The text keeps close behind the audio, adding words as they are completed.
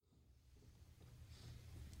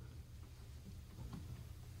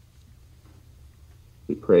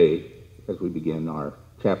We pray as we begin our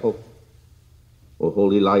chapel. O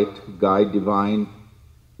holy light, guide divine,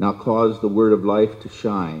 now cause the word of life to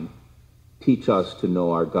shine. Teach us to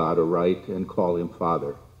know our God aright and call him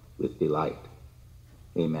Father with delight.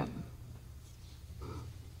 Amen.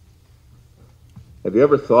 Have you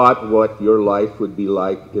ever thought what your life would be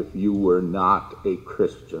like if you were not a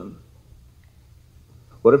Christian?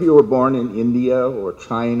 What if you were born in India or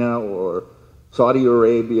China or Saudi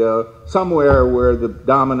Arabia, somewhere where the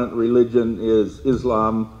dominant religion is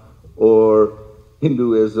Islam or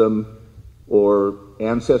Hinduism or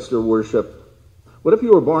ancestor worship? What if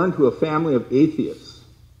you were born to a family of atheists?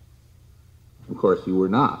 Of course, you were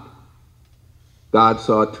not. God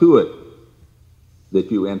saw to it that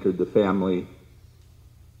you entered the family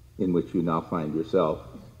in which you now find yourself,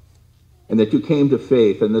 and that you came to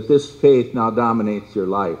faith, and that this faith now dominates your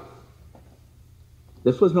life.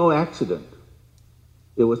 This was no accident.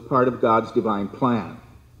 It was part of God's divine plan.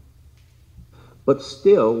 But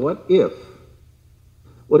still, what if?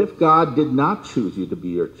 What if God did not choose you to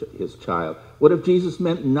be his child? What if Jesus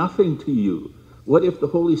meant nothing to you? What if the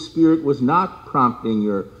Holy Spirit was not prompting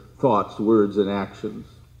your thoughts, words, and actions?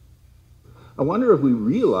 I wonder if we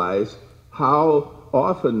realize how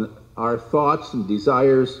often our thoughts and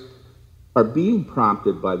desires are being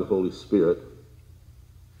prompted by the Holy Spirit.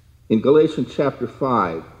 In Galatians chapter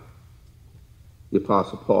 5, the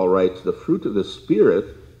Apostle Paul writes, "The fruit of the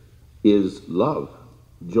Spirit is love,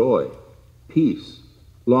 joy, peace,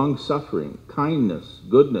 long-suffering, kindness,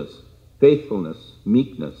 goodness, faithfulness,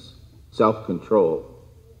 meekness, self-control."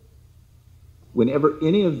 Whenever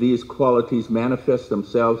any of these qualities manifest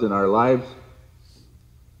themselves in our lives,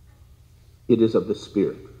 it is of the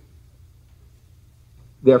Spirit.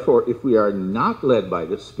 Therefore, if we are not led by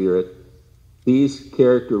the Spirit, these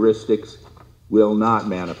characteristics will not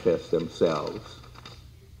manifest themselves.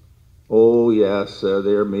 Oh, yes,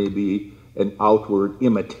 there may be an outward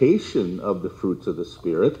imitation of the fruits of the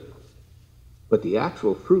Spirit, but the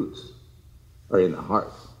actual fruits are in the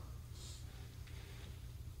heart.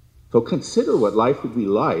 So consider what life would be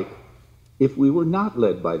like if we were not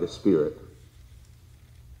led by the Spirit.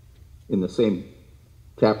 In the same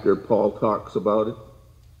chapter, Paul talks about it.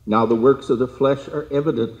 Now the works of the flesh are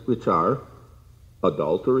evident, which are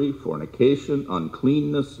adultery, fornication,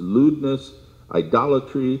 uncleanness, lewdness,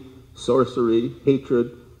 idolatry, sorcery,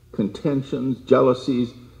 hatred, contentions,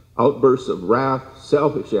 jealousies, outbursts of wrath,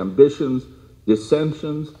 selfish ambitions,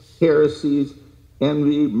 dissensions, heresies,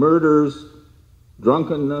 envy, murders,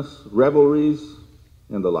 drunkenness, revelries,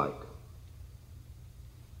 and the like.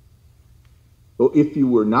 So if you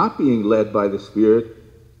were not being led by the Spirit,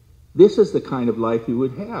 this is the kind of life you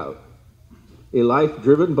would have. A life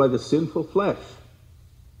driven by the sinful flesh,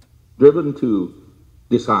 driven to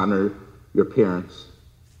dishonor your parents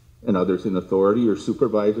and others in authority, your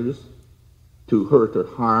supervisors, to hurt or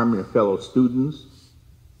harm your fellow students,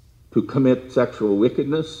 to commit sexual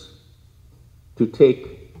wickedness, to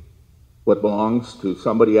take what belongs to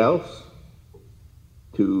somebody else,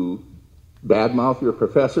 to badmouth your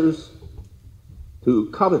professors,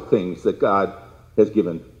 to covet things that God has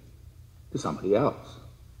given to somebody else.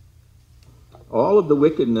 All of the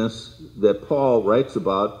wickedness that Paul writes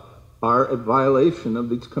about are a violation of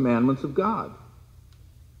these commandments of God.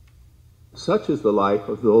 Such is the life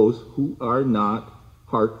of those who are not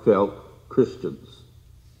heartfelt Christians.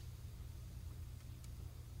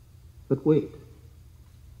 But wait.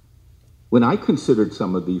 When I considered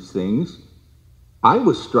some of these things, I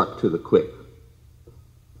was struck to the quick.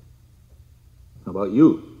 How about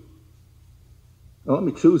you? Now, let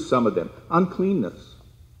me choose some of them. Uncleanness,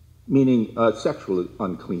 meaning sexual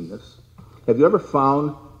uncleanness. Have you ever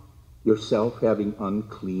found yourself having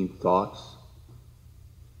unclean thoughts?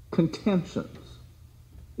 Contentions.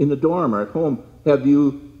 In the dorm or at home, have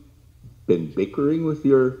you been bickering with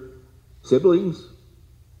your siblings?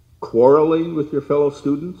 Quarreling with your fellow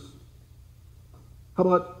students? How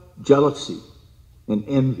about jealousy and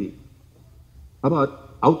envy? How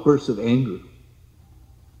about outbursts of anger?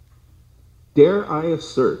 Dare I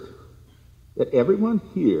assert that everyone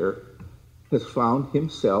here has found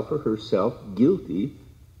himself or herself guilty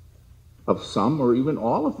of some or even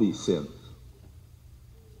all of these sins.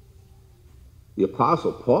 The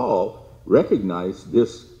Apostle Paul recognized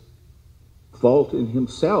this fault in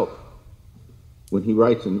himself when he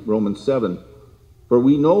writes in Romans 7, "For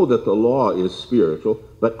we know that the law is spiritual,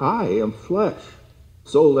 but I am flesh,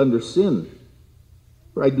 sold under sin.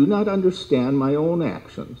 For I do not understand my own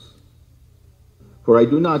actions. For I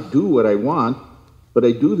do not do what I want, but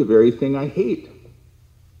I do the very thing I hate."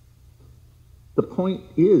 The point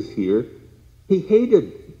is here, he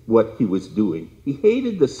hated what he was doing. He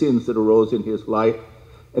hated the sins that arose in his life,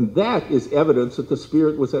 And that is evidence that the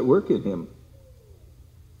Spirit was at work in him.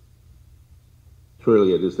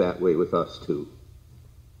 Surely it is that way with us too.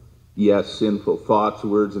 Yes, sinful thoughts,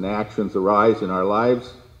 words, and actions arise in our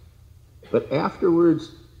lives, but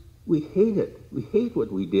afterwards we hate it. We hate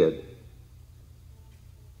what we did.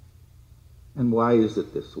 And why is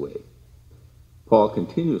it this way? Paul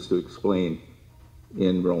continues to explain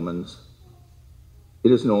in Romans,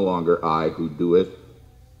 "It is no longer I who do it,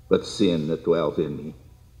 but sin that dwells in me.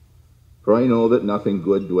 For I know that nothing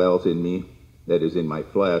good dwells in me, that is in my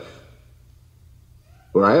flesh.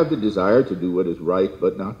 For I have the desire to do what is right,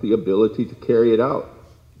 but not the ability to carry it out.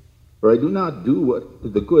 For I do not do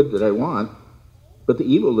the good that I want, but the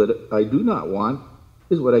evil that I do not want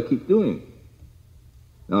is what I keep doing.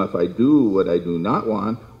 Now if I do what I do not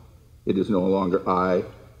want, it is no longer I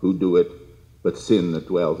who do it, but sin that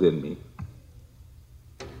dwells in me."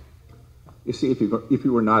 You see, if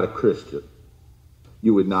you were not a Christian,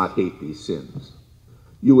 you would not hate these sins.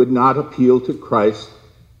 You would not appeal to Christ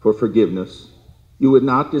for forgiveness. You would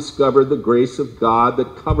not discover the grace of God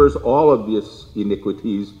that covers all of these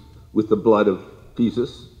iniquities with the blood of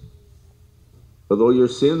Jesus. For though your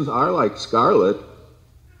sins are like scarlet,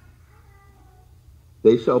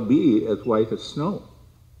 they shall be as white as snow.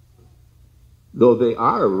 Though they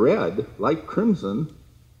are red like crimson,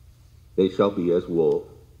 they shall be as wool.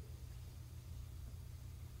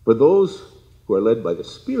 For those who are led by the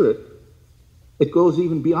Spirit, it goes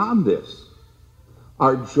even beyond this.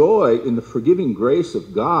 Our joy in the forgiving grace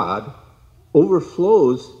of God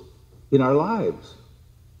overflows in our lives.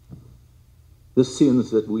 The sins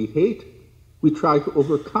that we hate, we try to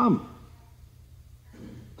overcome,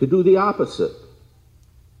 to do the opposite,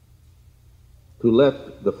 to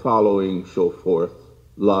let the following show forth: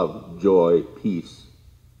 love, joy, peace,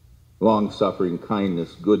 long-suffering,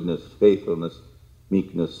 kindness, goodness, faithfulness,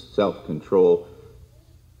 meekness, self-control.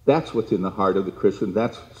 That's what's in the heart of the Christian.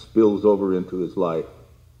 That spills over into his life.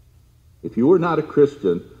 If you were not a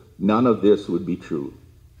Christian, none of this would be true.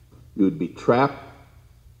 You would be trapped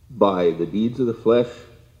by the deeds of the flesh.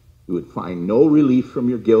 You would find no relief from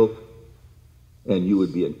your guilt, and you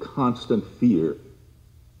would be in constant fear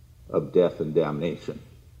of death and damnation.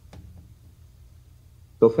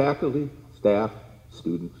 So faculty, staff,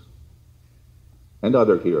 students, and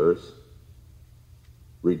other hearers,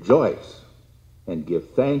 rejoice and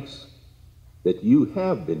give thanks that you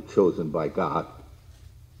have been chosen by God.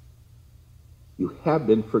 You have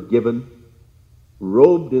been forgiven,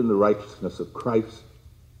 robed in the righteousness of Christ,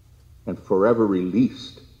 and forever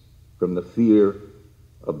released from the fear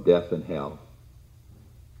of death and hell.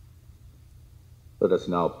 Let us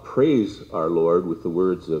now praise our Lord with the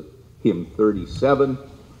words of hymn 37,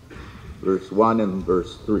 verse 1 and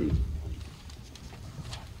verse 3.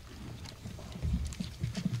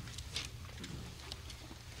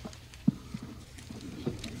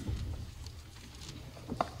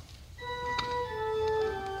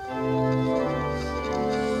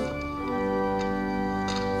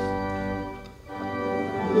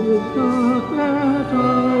 It's not that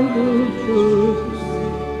I did choose,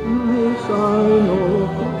 this I know,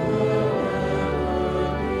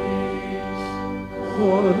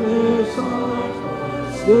 for this I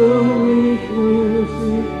still refuse,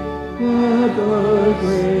 yet the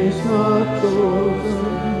grace not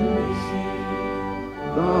chosen.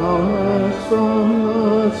 Thou hast from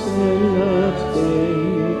the sinless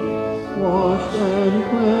stain washed and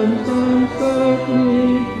cleansed and set me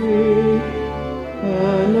free.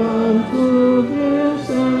 And unto this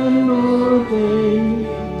end ordained,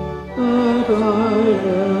 that I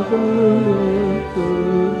ever live to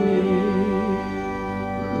thee.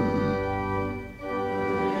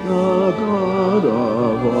 The God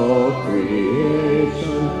of all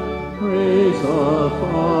creation, praise the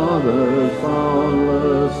Father's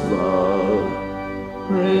boundless love.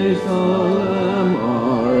 Praise the Lamb,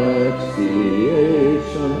 our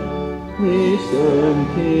expiation, priest and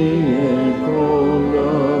king enthroned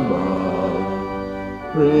above.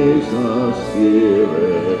 Praise the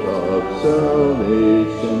Spirit of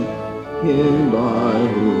salvation, him by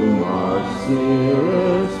whom our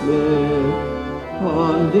spirits live.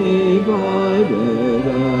 Undivided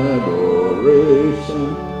adoration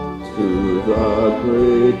to the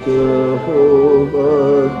great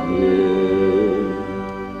Jehovah give.